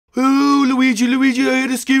Oh, Luigi, Luigi, I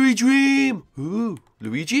had a scary dream. Ooh,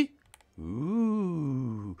 Luigi?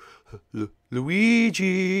 Ooh,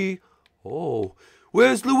 Luigi. Oh,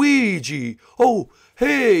 where's Luigi? Oh,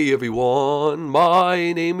 hey everyone,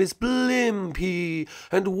 my name is Blimpy,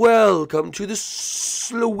 and welcome to the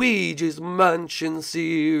Luigi's Mansion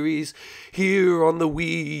series here on the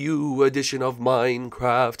Wii U edition of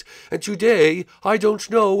Minecraft. And today, I don't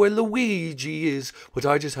know where Luigi is, but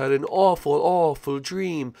I just had an awful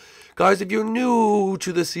dream. Guys, if you're new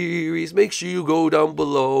to the series, make sure you go down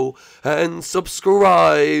below and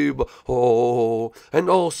subscribe. Oh, and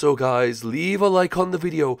also, guys, leave a like on the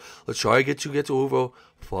video. Let's try to get over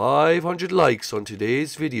 500 likes on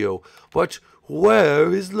today's video. But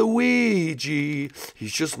where is Luigi?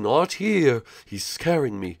 He's just not here. He's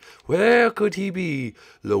scaring me. Where could he be?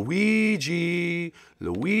 Luigi,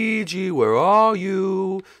 Luigi, where are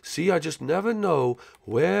you? See, I just never know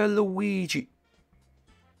where Luigi...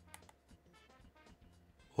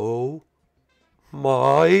 Oh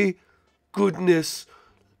my goodness.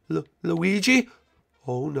 Luigi?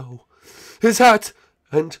 Oh no. His hat!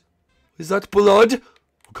 And is that blood?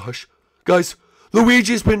 Oh gosh. Guys,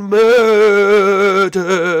 Luigi's been murdered!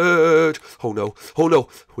 Oh no. Oh no.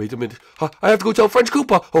 Wait a minute. I have to go tell French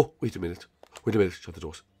Koopa. Oh, wait a minute. Wait a minute. Shut the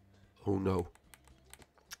doors. Oh no.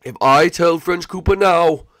 If I tell French Koopa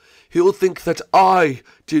now, he'll think that I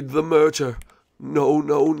did the murder.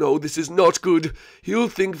 No, this is not good. He'll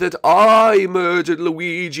think that I murdered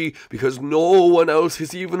Luigi because no one else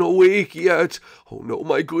is even awake yet. Oh no,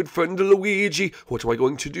 my good friend Luigi, what am I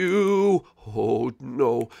going to do? Oh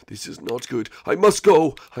no, this is not good. I must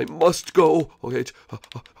go. Okay,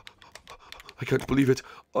 I can't believe it.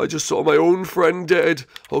 I just saw my own friend dead.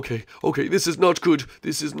 Okay, this is not good.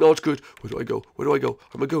 Where do I go?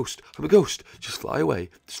 I'm a ghost. Just fly away.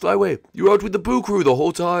 You were out with the Boo Crew the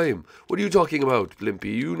whole time. What are you talking about,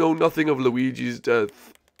 Blimpy? You know nothing of Luigi's death.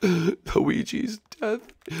 Luigi is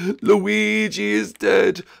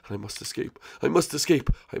dead. And I must escape. I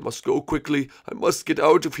must go quickly. I must get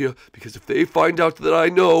out of here. Because if they find out that I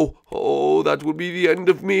know, oh, that will be the end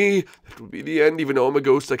of me. That will be the end. Even though I'm a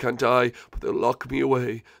ghost, I can't die. But they'll lock me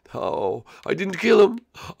away. Oh, I didn't kill him,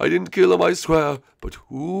 I swear. But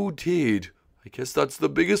who did? I guess that's the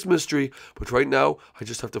biggest mystery. But right now, I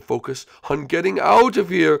just have to focus on getting out of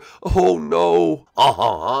here. Oh, no.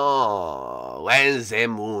 Oh, when the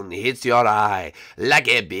moon hits your eye like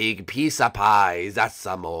a big piece of pie, that's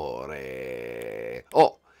amore.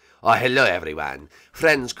 Oh, hello, everyone.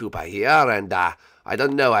 Friends Koopa here, and I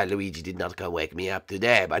don't know why Luigi did not come wake me up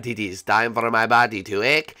today, but it is time for my body to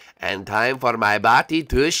ache and time for my body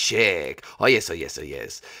to shake. Oh yes.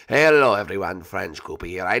 Hello everyone, French Koopa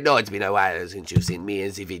here. I know it's been a while since you've seen me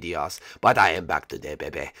in the videos, but I am back today,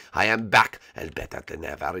 baby. I am back and better than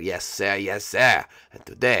ever. Yes, sir. And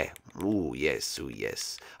today, yes,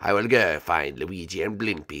 I will go find Luigi and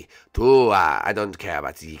Blimpy to, I don't care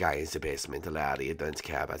about the guy in the basement, Larry. I don't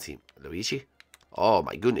care about him. Luigi? Oh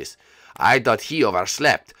my goodness. I thought he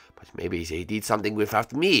overslept, but maybe he did something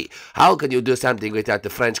without me. How can you do something without the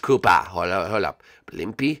French Koopa? Hold up.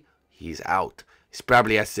 Blimpy? He's out. He's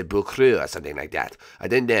probably at the Boo Crew or something like that. I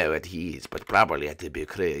don't know what he is, but probably at the Boo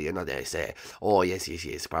Crew. You know they say. Oh,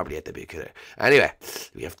 yes, probably at the Boo Crew. Anyway,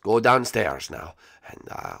 we have to go downstairs now. And,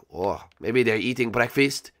 maybe they're eating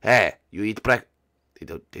breakfast. Hey, you eat breakfast.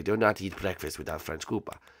 They do not eat breakfast without French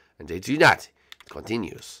Koopa. And they do not. It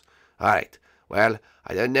continues. Alright. Well,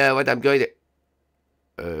 I don't know what I'm going to...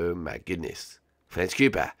 Oh my goodness. French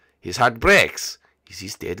Koopa, his heart breaks. Is he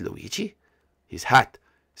dead, Luigi? His hat.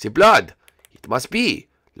 The blood. It must be.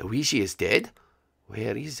 Luigi is dead?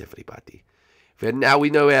 Where is everybody? Well, now we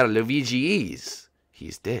know where Luigi is.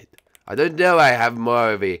 He's dead. I don't know, I have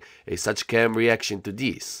more of a such calm reaction to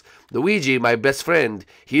this. Luigi, my best friend,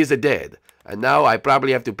 he is dead. And now I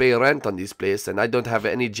probably have to pay rent on this place, and I don't have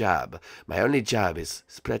any job. My only job is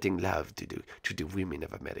spreading love to the women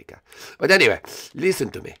of America. But anyway, listen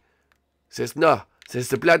to me. There's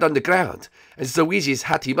the blood on the ground. And it's Luigi's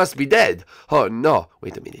hat, he must be dead. Oh no,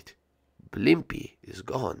 wait a minute. Blimpy is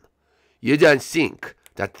gone. You don't think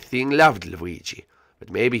that thing loved Luigi, but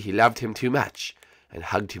maybe he loved him too much and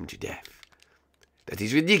hugged him to death. That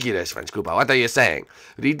is ridiculous, French Koopa. What are you saying?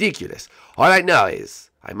 Ridiculous. All I know is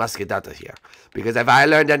I must get out of here. Because if I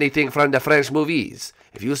learned anything from the French movies,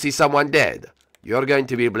 if you see someone dead, you're going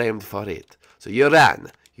to be blamed for it. So you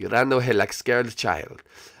ran. You ran away like a scared child.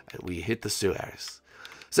 And we hit the sewers.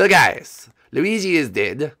 So guys, Luigi is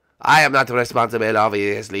dead. I am not responsible,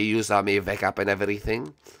 obviously. You saw me wake up and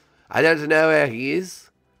everything. I don't know where he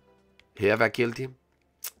is. Whoever killed him.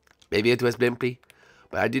 Maybe it was Blimpy.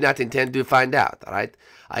 but I do not intend to find out, alright?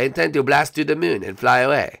 I intend to blast to the moon and fly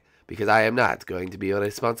away, because I am not going to be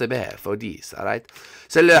responsible for this, alright?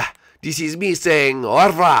 So, this is me saying au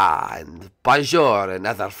revoir and bonjour and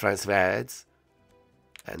other French words.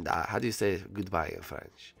 And how do you say goodbye in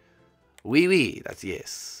French? Oui, oui, that's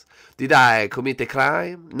yes. Did I commit a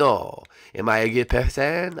crime? No. Am I a good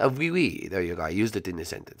person? Oui, oui. There you go. I used it in the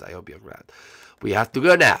sentence. I hope you're glad. We have to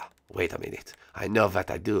go now. Wait a minute. I know what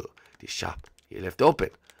I do. This shop, you left open.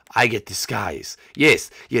 I get disguise.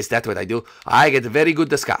 Yes, that's what I do. I get very good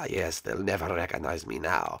disguise. Yes, they'll never recognize me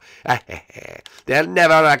now. They'll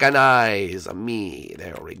never recognize me.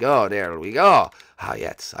 There we go. Ah,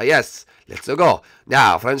 yes. Let's go.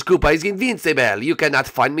 Now, French Koopa is invincible. You cannot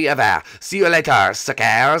find me ever. See you later,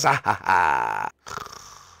 suckers.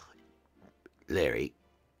 Larry.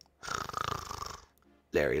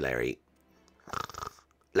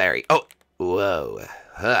 Oh, whoa.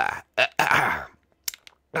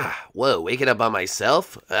 Whoa, waking up by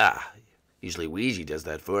myself? Usually Luigi does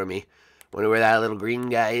that for me. Wonder where that little green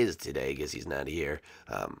guy is today. Guess he's not here.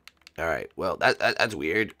 Alright, well, that's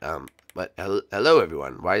weird. But hello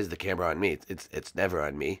everyone. Why is the camera on me? It's never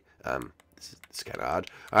on me. It's kind of odd.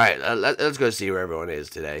 Alright, let's go see where everyone is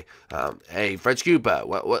today. Hey, French Koopa.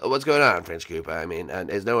 What's going on, French Koopa? I mean,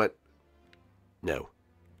 is no one... No.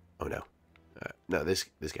 Oh, no. No, this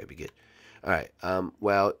can't be good. Alright,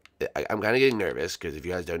 well, I'm kind of getting nervous, because if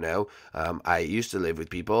you guys don't know, I used to live with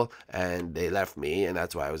people, and they left me, and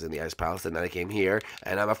that's why I was in the Ice Palace, and then I came here,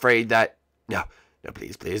 and I'm afraid that... No,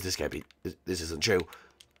 please, this can't be... This isn't true.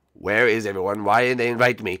 Where is everyone? Why didn't they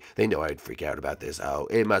invite me? They know I'd freak out about this. Oh,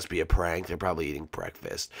 it must be a prank. They're probably eating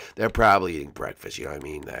breakfast. You know what I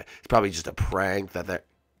mean? It's probably just a prank that they're...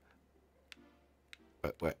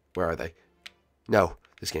 Where are they? No,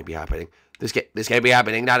 this can't be happening. This can't be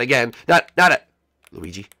happening. Not again. Not it.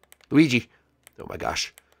 Luigi. Oh my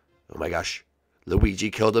gosh. Luigi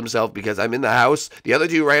killed himself because I'm in the house. The other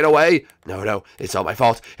two ran away. No. It's all my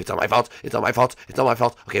fault. It's all my fault.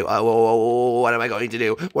 Okay, what am I going to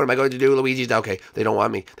do? Luigi's okay. They don't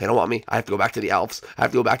want me. I have to go back to the elves.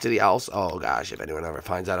 Oh gosh, if anyone ever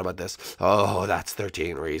finds out about this. Oh, that's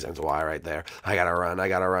 13 reasons why right there. I gotta run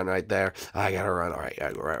right there. All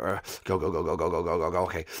right. Go.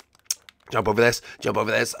 Okay. Jump over this.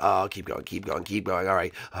 Oh, keep going. All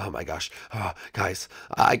right. Oh, my gosh. Oh, guys,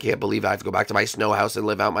 I can't believe I have to go back to my snow house and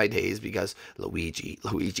live out my days because Luigi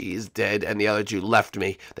is dead, and the other two left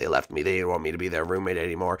me. They didn't want me to be their roommate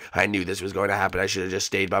anymore. I knew this was going to happen. I should have just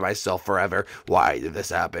stayed by myself forever. Why did this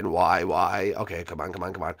happen? Why? Okay, come on.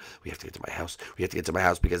 We have to get to my house.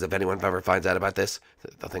 Because if anyone ever finds out about this,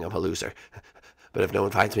 they'll think I'm a loser. But if no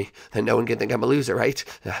one finds me, then no one can think I'm a loser, right?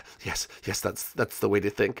 Yes, that's the way to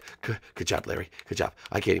think. Good job, Larry. Good job.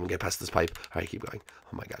 I can't even get past this pipe. All right, keep going.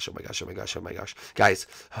 Oh my gosh. Guys.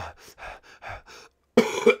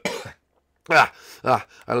 I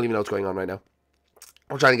don't even know what's going on right now.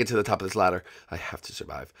 I'm trying to get to the top of this ladder. I have to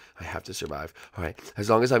survive. All right. As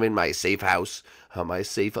long as I'm in my safe house, my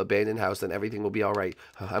safe abandoned house, then everything will be all right.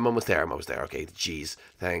 I'm almost there. Okay. Jeez.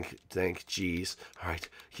 Thank jeez. All right.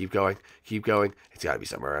 Keep going. It's got to be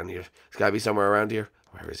somewhere around here.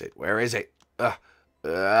 Where is it?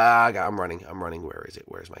 I'm running. Where is it?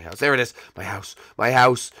 Where's my house? There it is. My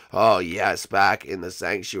house. Oh, yes. Back in the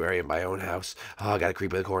sanctuary of my own house. Oh, I gotta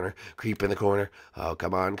creep in the corner. Oh,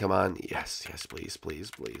 come on. Yes, please.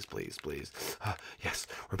 Yes,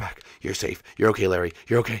 we're back. You're safe. You're okay, Larry.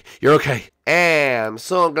 You're okay. I'm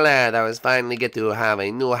so glad I was finally get to have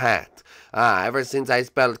a new hat. Ever since I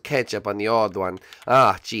spilled ketchup on the old one.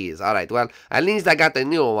 Jeez. All right, well, at least I got the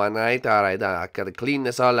new one, right? All right, I gotta clean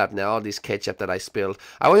this all up now, all this ketchup that I spilled.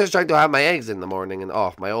 I was just trying to have my eggs in the morning, and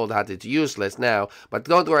my old hat is useless now. But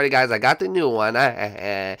don't worry, guys, I got the new one.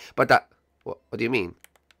 But, what do you mean?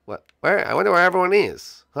 What? Where? I wonder where everyone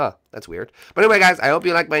is. That's weird. But anyway, guys, I hope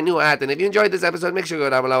you like my new hat. And if you enjoyed this episode, make sure you go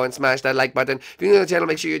down below and smash that like button. If you're new to the channel,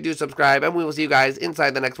 make sure you do subscribe. And we will see you guys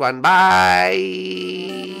inside the next one.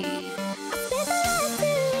 Bye!